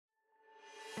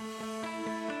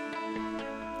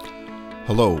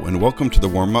Hello, and welcome to the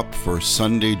warm-up for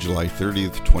Sunday, July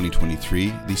 30th, 2023,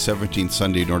 the 17th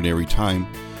Sunday in Ordinary Time.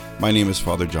 My name is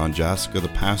Father John Jaska, the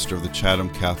pastor of the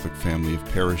Chatham Catholic Family of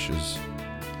Parishes.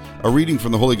 A reading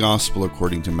from the Holy Gospel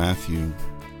according to Matthew.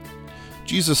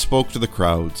 Jesus spoke to the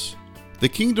crowds. The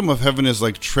kingdom of heaven is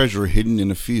like treasure hidden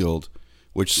in a field,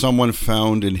 which someone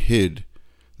found and hid.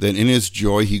 Then in his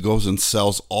joy he goes and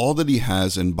sells all that he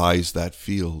has and buys that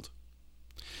field.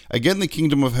 Again, the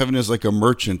kingdom of heaven is like a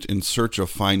merchant in search of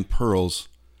fine pearls.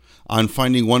 On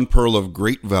finding one pearl of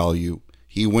great value,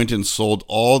 he went and sold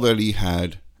all that he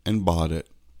had and bought it.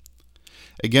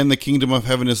 Again, the kingdom of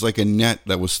heaven is like a net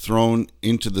that was thrown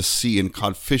into the sea and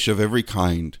caught fish of every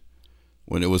kind.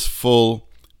 When it was full,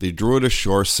 they drew it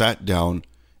ashore, sat down,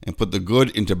 and put the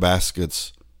good into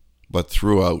baskets, but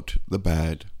threw out the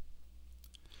bad.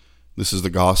 This is the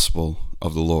gospel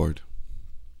of the Lord.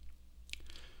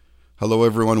 Hello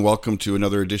everyone, welcome to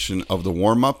another edition of the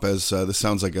warm-up, as this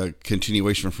sounds like a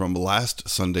continuation from last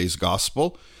Sunday's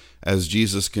gospel, as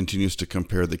Jesus continues to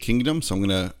compare the kingdom. So I'm going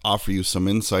to offer you some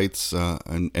insights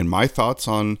and my thoughts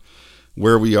on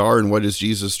where we are and what is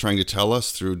Jesus trying to tell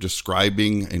us through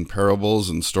describing in parables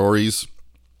and stories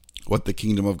what the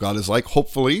kingdom of God is like.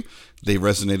 Hopefully they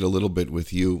resonate a little bit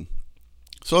with you.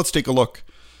 So let's take a look.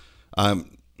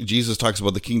 Jesus talks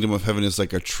about the kingdom of heaven is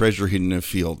like a treasure hidden in a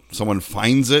field. Someone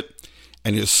finds it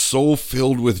and is so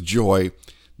filled with joy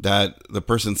that the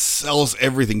person sells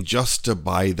everything just to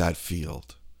buy that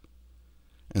field.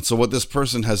 And so what this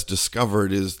person has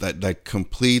discovered is that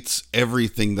completes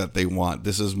everything that they want.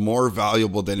 This is more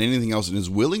valuable than anything else and is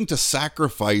willing to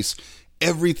sacrifice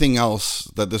everything else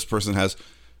that this person has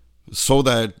so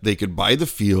that they could buy the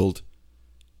field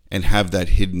and have that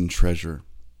hidden treasure.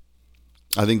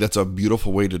 I think that's a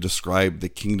beautiful way to describe the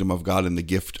kingdom of God and the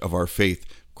gift of our faith.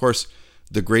 Of course,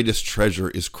 the greatest treasure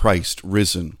is Christ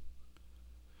risen,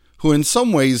 who in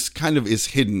some ways kind of is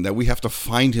hidden, that we have to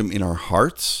find him in our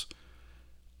hearts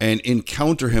and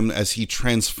encounter him as he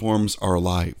transforms our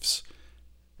lives.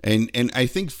 And I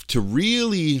think to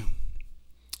really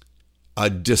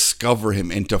discover him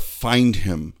and to find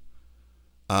him,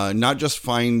 not just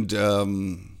find,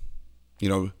 understanding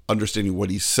what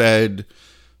he said,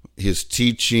 his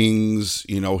teachings,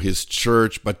 his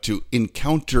church, but to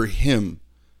encounter him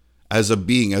as a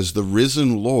being, as the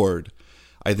risen Lord.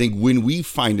 I think when we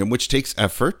find him, which takes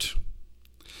effort,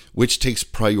 which takes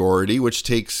priority, which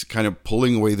takes kind of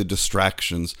pulling away the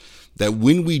distractions, that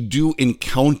when we do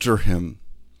encounter him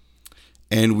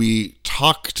and we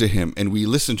talk to him and we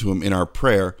listen to him in our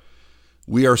prayer,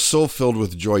 we are so filled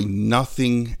with joy,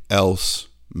 nothing else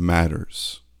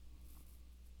matters.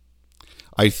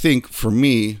 I think for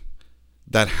me,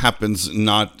 that happens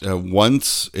not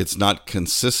once, it's not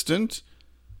consistent,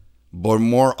 but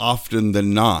more often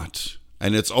than not.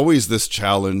 And it's always this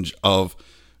challenge of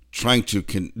trying to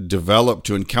develop,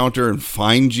 to encounter and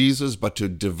find Jesus, but to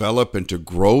develop and to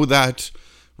grow that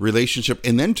relationship,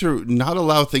 and then to not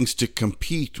allow things to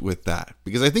compete with that.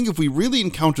 Because I think if we really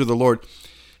encounter the Lord,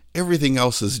 everything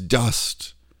else is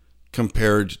dust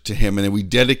compared to him. And then we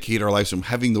dedicate our lives to him,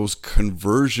 having those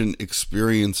conversion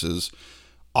experiences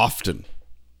often.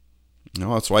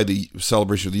 That's why the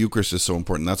celebration of the Eucharist is so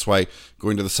important. That's why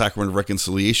going to the sacrament of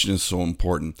reconciliation is so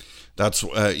important. That's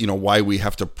why we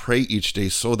have to pray each day,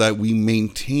 so that we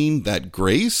maintain that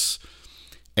grace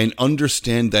and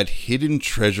understand that hidden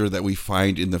treasure that we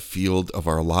find in the field of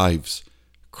our lives,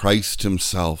 Christ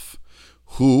himself,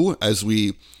 who, as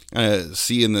we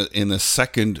see in the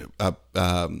second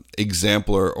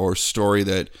example or story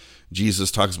that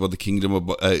Jesus talks about the kingdom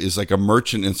is like a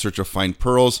merchant in search of fine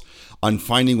pearls. On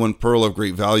finding one pearl of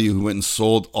great value, he went and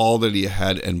sold all that he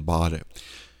had and bought it.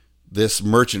 This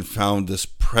merchant found this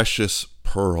precious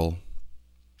pearl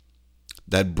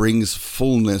that brings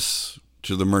fullness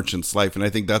to the merchant's life. And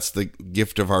I think that's the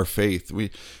gift of our faith.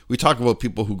 We talk about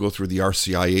people who go through the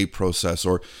RCIA process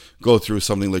or go through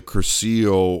something like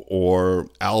Cursillo or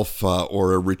Alpha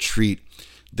or a retreat.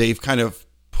 They've kind of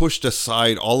pushed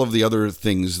aside all of the other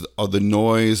things, the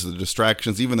noise, the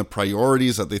distractions, even the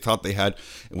priorities that they thought they had.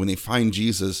 And when they find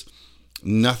Jesus,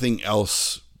 nothing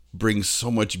else brings so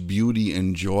much beauty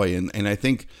and joy. And I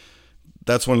think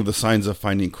that's one of the signs of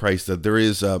finding Christ, that there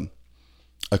is a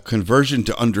conversion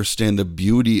to understand the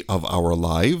beauty of our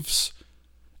lives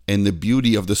and the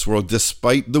beauty of this world,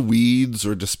 despite the weeds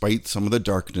or despite some of the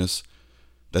darkness,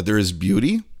 that there is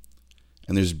beauty,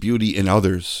 and there's beauty in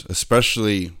others,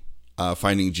 especially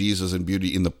finding Jesus and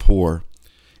beauty in the poor,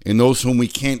 in those whom we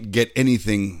can't get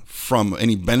anything from,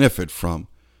 any benefit from,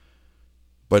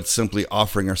 but simply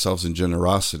offering ourselves in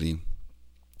generosity.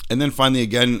 And then finally,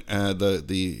 again,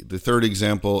 the third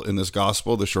example in this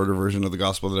gospel, the shorter version of the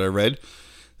gospel that I read,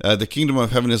 the kingdom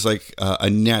of heaven is like a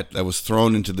net that was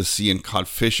thrown into the sea and caught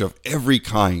fish of every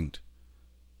kind.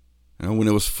 When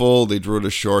it was full, they drew it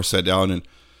ashore, sat down,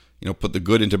 and put the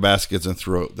good into baskets and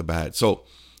threw out the bad. So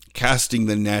casting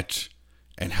the net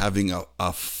and having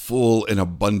a full and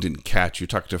abundant catch. You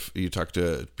talk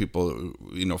to people,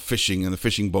 fishing in the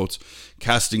fishing boats,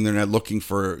 casting their net, looking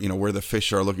for, where the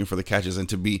fish are, looking for the catches, and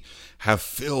to have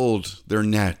filled their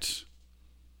net.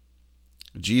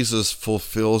 Jesus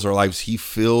fulfills our lives. He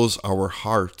fills our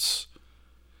hearts.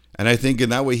 And I think in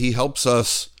that way, he helps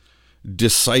us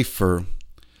decipher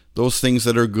those things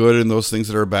that are good and those things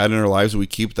that are bad in our lives. We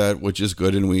keep that which is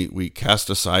good and we cast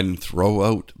aside and throw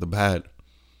out the bad.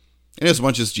 And as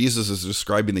much as Jesus is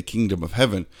describing the kingdom of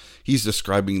heaven, he's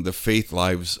describing the faith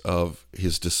lives of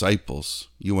his disciples,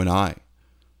 you and I.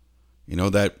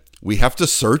 That we have to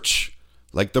search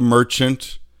like the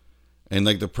merchant and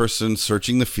like the person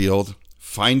searching the field,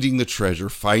 finding the treasure,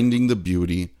 finding the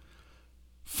beauty,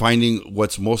 finding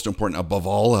what's most important above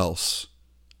all else.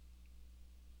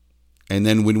 And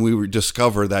then when we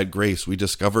discover that grace, we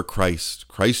discover Christ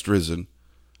risen,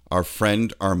 our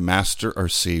friend, our master, our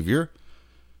savior.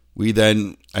 We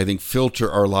then, I think,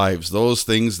 filter our lives, those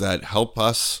things that help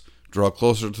us draw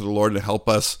closer to the Lord and help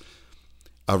us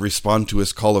respond to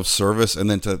his call of service, and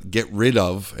then to get rid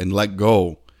of and let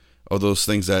go of those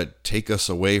things that take us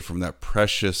away from that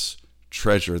precious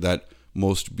treasure, that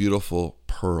most beautiful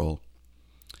pearl.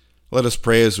 Let us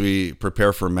pray as we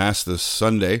prepare for Mass this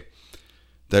Sunday,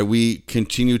 that we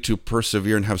continue to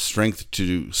persevere and have strength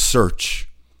to search.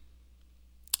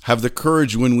 Have the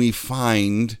courage when we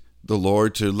find the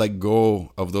Lord to let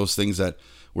go of those things that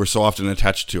we're so often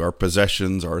attached to, our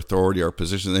possessions, our authority, our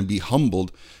positions, and be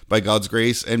humbled by God's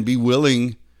grace and be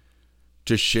willing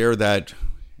to share that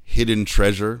hidden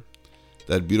treasure,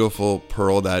 that beautiful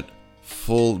pearl, that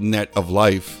full net of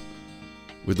life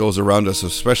with those around us,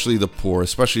 especially the poor,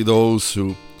 especially those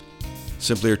who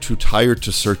simply are too tired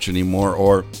to search anymore,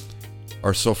 or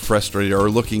are so frustrated, or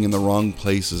looking in the wrong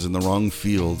places, in the wrong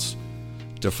fields,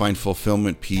 to find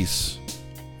fulfillment, peace,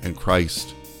 and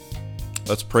Christ.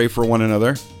 Let's pray for one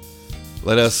another.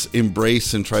 Let us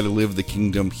embrace and try to live the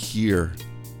kingdom here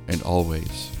and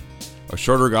always. A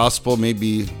shorter gospel,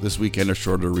 maybe this weekend a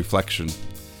shorter reflection.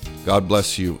 God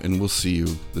bless you, and we'll see you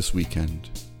this weekend.